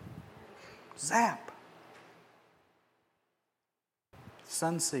 Zap.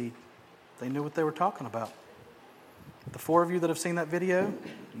 Sunseed. They knew what they were talking about. The four of you that have seen that video,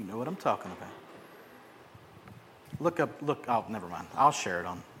 you know what I'm talking about. Oh, never mind. I'll share it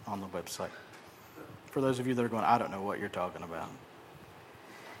on the website. For those of you that are going, I don't know what you're talking about.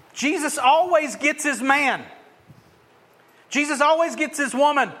 Jesus always gets his man. Jesus always gets his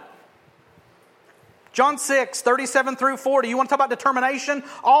woman. John 6, 37 through 40. You want to talk about determination?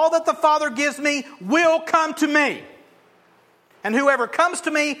 All that the Father gives me will come to me. And whoever comes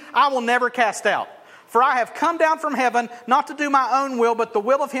to me, I will never cast out. For I have come down from heaven, not to do my own will, but the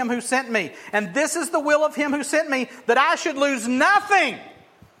will of him who sent me. And this is the will of him who sent me, that I should lose nothing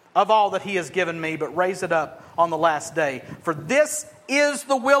of all that he has given me, but raise it up on the last day. For this is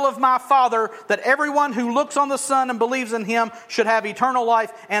the will of my Father, that everyone who looks on the Son and believes in him should have eternal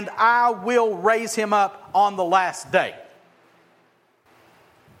life, and I will raise him up on the last day.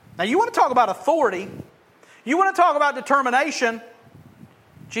 Now, you want to talk about authority. You want to talk about determination.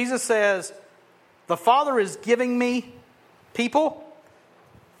 Jesus says, the Father is giving me people,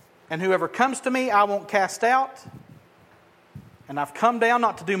 and whoever comes to me, I won't cast out. And I've come down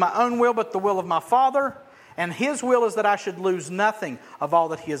not to do my own will, but the will of my Father. And his will is that I should lose nothing of all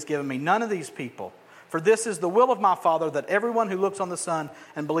that he has given me. None of these people. For this is the will of my Father, that everyone who looks on the Son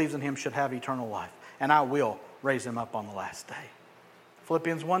and believes in him should have eternal life. And I will raise him up on the last day.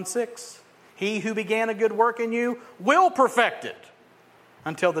 Philippians 1:6. He who began a good work in you will perfect it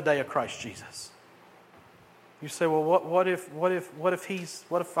until the day of Christ Jesus. You say, well, what if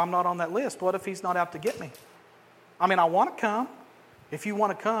I'm not on that list? What if he's not out to get me? I mean, I want to come. If you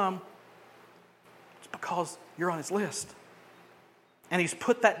want to come, it's because you're on his list. And he's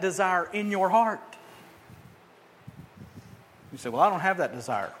put that desire in your heart. You say, well, I don't have that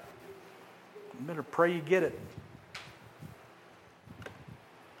desire. You better pray you get it.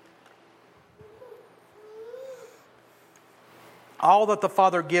 All that the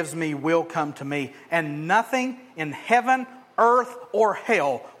Father gives me will come to me, and nothing in heaven, earth, or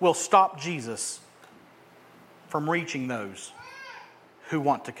hell will stop Jesus from reaching those who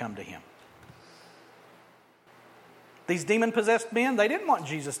want to come to him. These demon-possessed men, they didn't want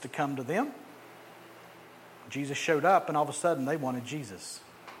Jesus to come to them. Jesus showed up, and all of a sudden they wanted Jesus.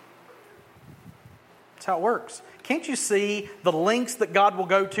 That's how it works. Can't you see the lengths that God will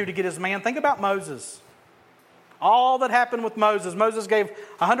go to get his man? Think about Moses. All that happened with Moses. Moses gave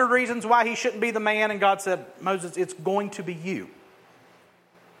 100 reasons why he shouldn't be the man, and God said, Moses, it's going to be you.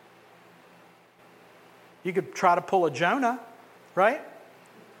 You could try to pull a Jonah, right?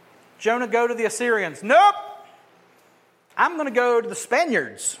 Jonah, go to the Assyrians. Nope! I'm going to go to the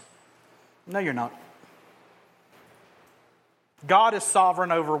Spaniards. No, you're not. God is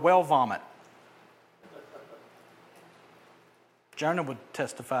sovereign over whale vomit. Jonah would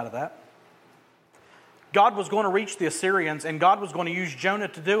testify to that. God was going to reach the Assyrians, and God was going to use Jonah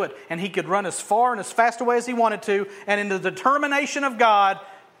to do it. And he could run as far and as fast away as he wanted to. And in the determination of God,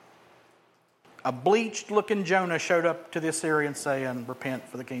 a bleached-looking Jonah showed up to the Assyrians saying, repent,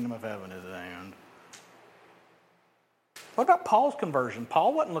 for the kingdom of heaven is at hand. What about Paul's conversion?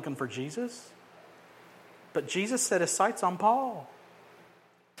 Paul wasn't looking for Jesus. But Jesus set his sights on Paul.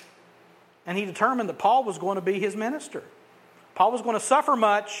 And he determined that Paul was going to be his minister. Paul was going to suffer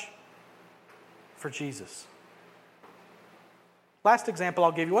much for Jesus. Last example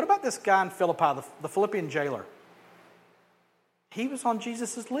I'll give you. What about this guy in Philippi, the Philippian jailer? He was on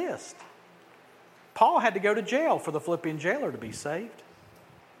Jesus' list. Paul had to go to jail for the Philippian jailer to be saved.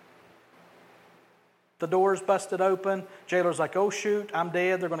 The door's busted open. Jailer's like, oh shoot, I'm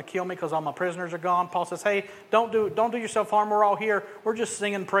dead. They're going to kill me because all my prisoners are gone. Paul says, hey, don't do yourself harm. We're all here. We're just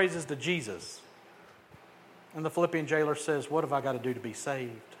singing praises to Jesus. And the Philippian jailer says, what have I got to do to be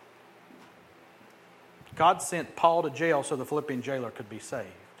saved? God sent Paul to jail so the Philippian jailer could be saved.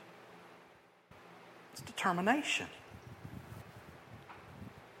 It's determination.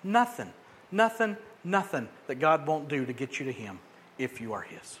 Nothing that God won't do to get you to Him if you are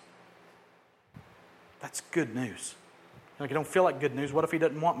His. That's good news. Like, I don't feel like good news. What if He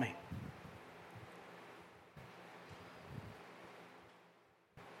doesn't want me?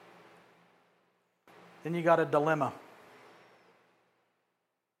 Then you got a dilemma.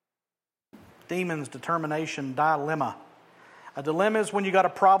 Demons, determination, dilemma. A dilemma is when you got a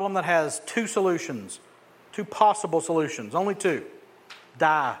problem that has two solutions, two possible solutions, only two.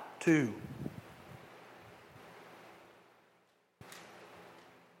 Two.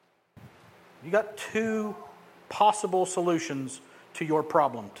 You got two possible solutions to your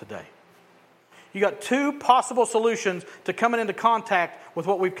problem today. You got two possible solutions to coming into contact with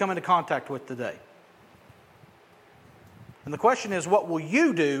what we've come into contact with today. And the question is, what will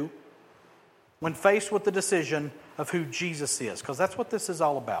you do when faced with the decision of who Jesus is? Because that's what this is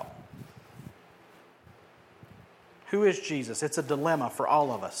all about. Who is Jesus? It's a dilemma for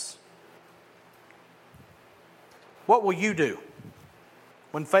all of us. What will you do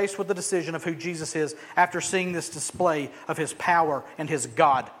when faced with the decision of who Jesus is after seeing this display of His power and His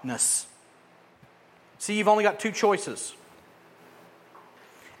godness? See, you've only got two choices.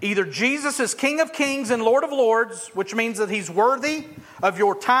 Either Jesus is King of Kings and Lord of Lords, which means that He's worthy of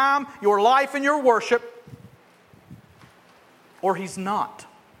your time, your life, and your worship, or He's not.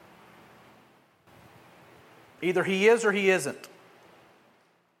 Either He is or He isn't.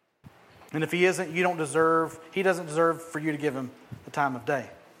 And if He isn't, He doesn't deserve for you to give Him the time of day.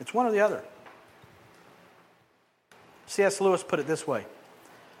 It's one or the other. C.S. Lewis put it this way: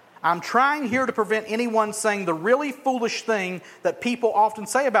 I'm trying here to prevent anyone saying the really foolish thing that people often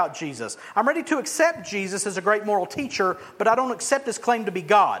say about Jesus. I'm ready to accept Jesus as a great moral teacher, but I don't accept His claim to be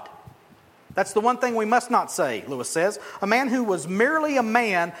God. That's the one thing we must not say, Lewis says. A man who was merely a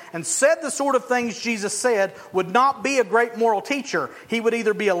man and said the sort of things Jesus said would not be a great moral teacher. He would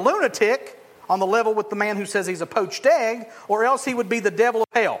either be a lunatic on the level with the man who says he's a poached egg, or else he would be the devil of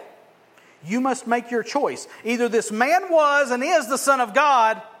hell. You must make your choice. Either this man was and is the Son of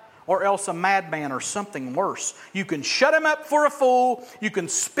God, or else a madman or something worse. You can shut him up for a fool, you can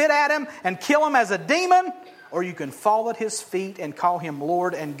spit at him and kill him as a demon, or you can fall at His feet and call Him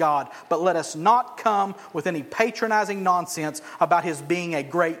Lord and God. But let us not come with any patronizing nonsense about His being a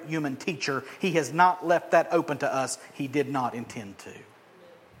great human teacher. He has not left that open to us. He did not intend to.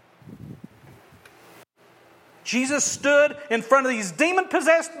 Jesus stood in front of these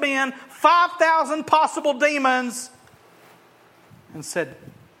demon-possessed men, 5,000 possible demons, and said,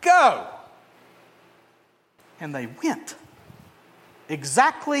 "Go!" And they went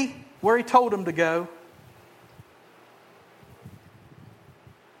exactly where He told them to go.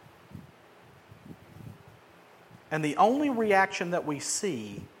 And the only reaction that we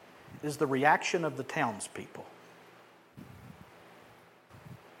see is the reaction of the townspeople,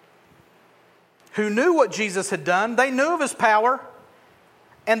 who knew what Jesus had done. They knew of His power.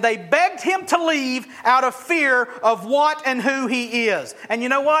 And they begged Him to leave out of fear of what and who He is. And you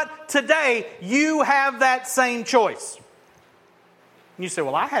know what? Today, you have that same choice. And you say,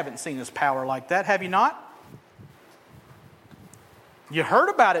 well, I haven't seen His power like that. Have you not? You heard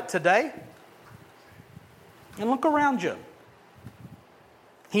about it today. And look around you.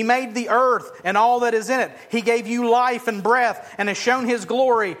 He made the earth and all that is in it. He gave you life and breath and has shown His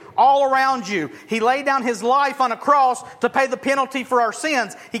glory all around you. He laid down His life on a cross to pay the penalty for our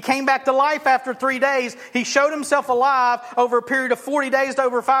sins. He came back to life after 3 days. He showed Himself alive over a period of 40 days to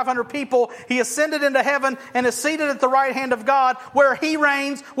over 500 people. He ascended into heaven and is seated at the right hand of God, where He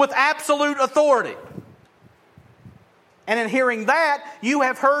reigns with absolute authority. And in hearing that, you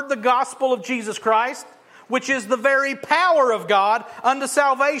have heard the gospel of Jesus Christ, which is the very power of God unto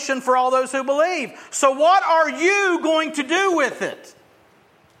salvation for all those who believe. So what are you going to do with it?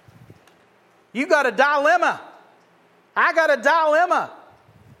 You got a dilemma. I got a dilemma.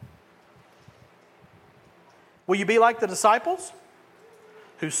 Will you be like the disciples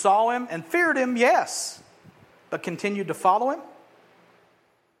who saw Him and feared Him? Yes, but continued to follow Him?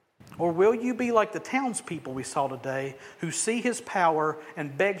 Or will you be like the townspeople we saw today who see His power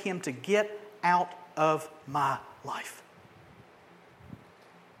and beg Him to get out of my life?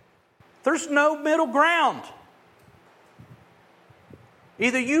 There's no middle ground.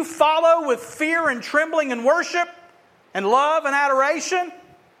 Either you follow with fear and trembling and worship and love and adoration,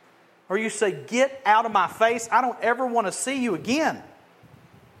 or you say, get out of my face. I don't ever want to see you again.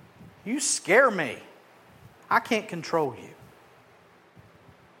 You scare me. I can't control you.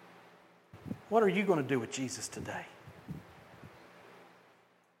 What are you going to do with Jesus today?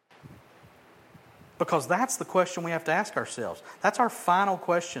 Because that's the question we have to ask ourselves. That's our final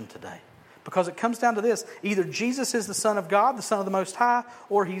question today. Because it comes down to this. Either Jesus is the Son of God, the Son of the Most High,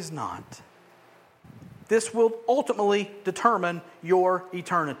 or He's not. This will ultimately determine your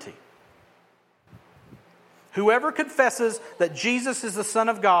eternity. Whoever confesses that Jesus is the Son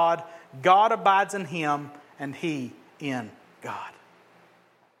of God, God abides in him and he in God.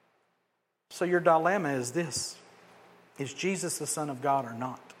 So your dilemma is this. Is Jesus the Son of God or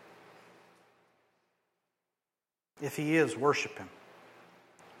not? If He is, worship Him.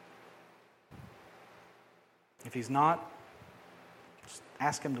 If He's not, just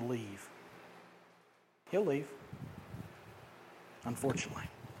ask Him to leave. He'll leave. Unfortunately.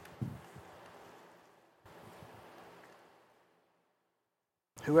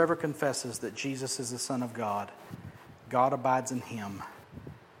 Whoever confesses that Jesus is the Son of God, God abides in him,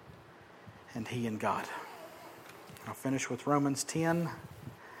 and he in God. I'll finish with Romans 10,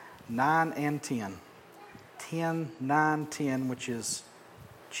 9 and 10. 10, 9, 10, which is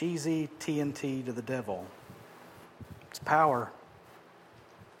cheesy TNT to the devil. It's power.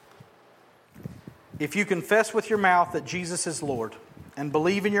 If you confess with your mouth that Jesus is Lord and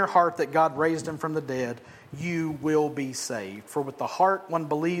believe in your heart that God raised Him from the dead, you will be saved. For with the heart one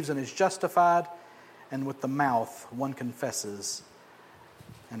believes and is justified, and with the mouth one confesses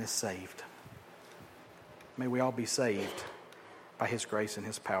and is saved. May we all be saved by His grace and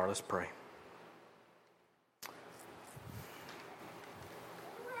His power. Let's pray.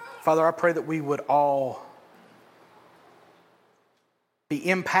 Father, I pray that we would all be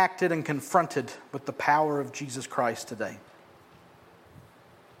impacted and confronted with the power of Jesus Christ today.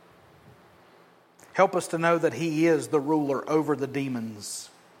 Help us to know that He is the ruler over the demons.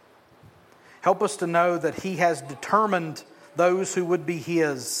 Help us to know that He has determined those who would be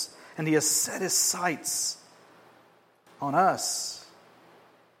His, and He has set His sights on us.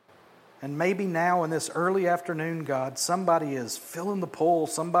 And maybe now in this early afternoon, God, somebody is feeling the pull,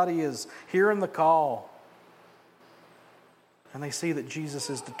 somebody is hearing the call, and they see that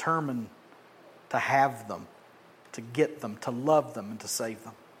Jesus is determined to have them, to get them, to love them, and to save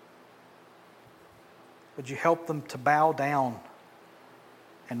them. Would you help them to bow down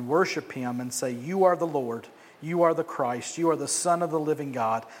and worship Him and say, you are the Lord, you are the Christ, you are the Son of the living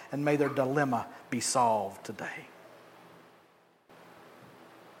God, and may their dilemma be solved today.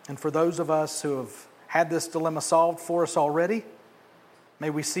 And for those of us who have had this dilemma solved for us already, may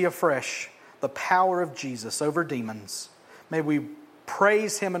we see afresh the power of Jesus over demons. May we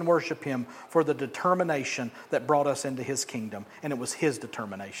praise Him and worship Him for the determination that brought us into His kingdom. And it was His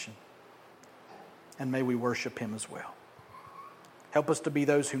determination. And may we worship Him as well. Help us to be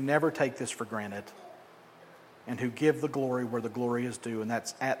those who never take this for granted and who give the glory where the glory is due, and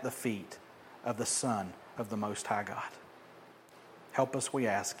that's at the feet of the Son of the Most High God. Help us, we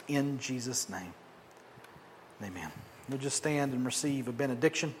ask, in Jesus' name. Amen. We'll just stand and receive a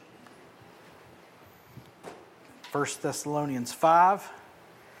benediction. 1 Thessalonians 5.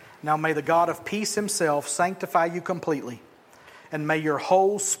 Now may the God of peace Himself sanctify you completely, and may your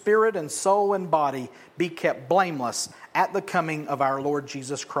whole spirit and soul and body be kept blameless at the coming of our Lord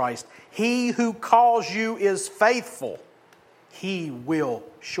Jesus Christ. He who calls you is faithful. He will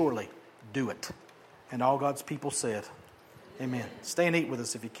surely do it. And all God's people said, amen. Stay and eat with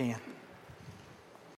us if you can.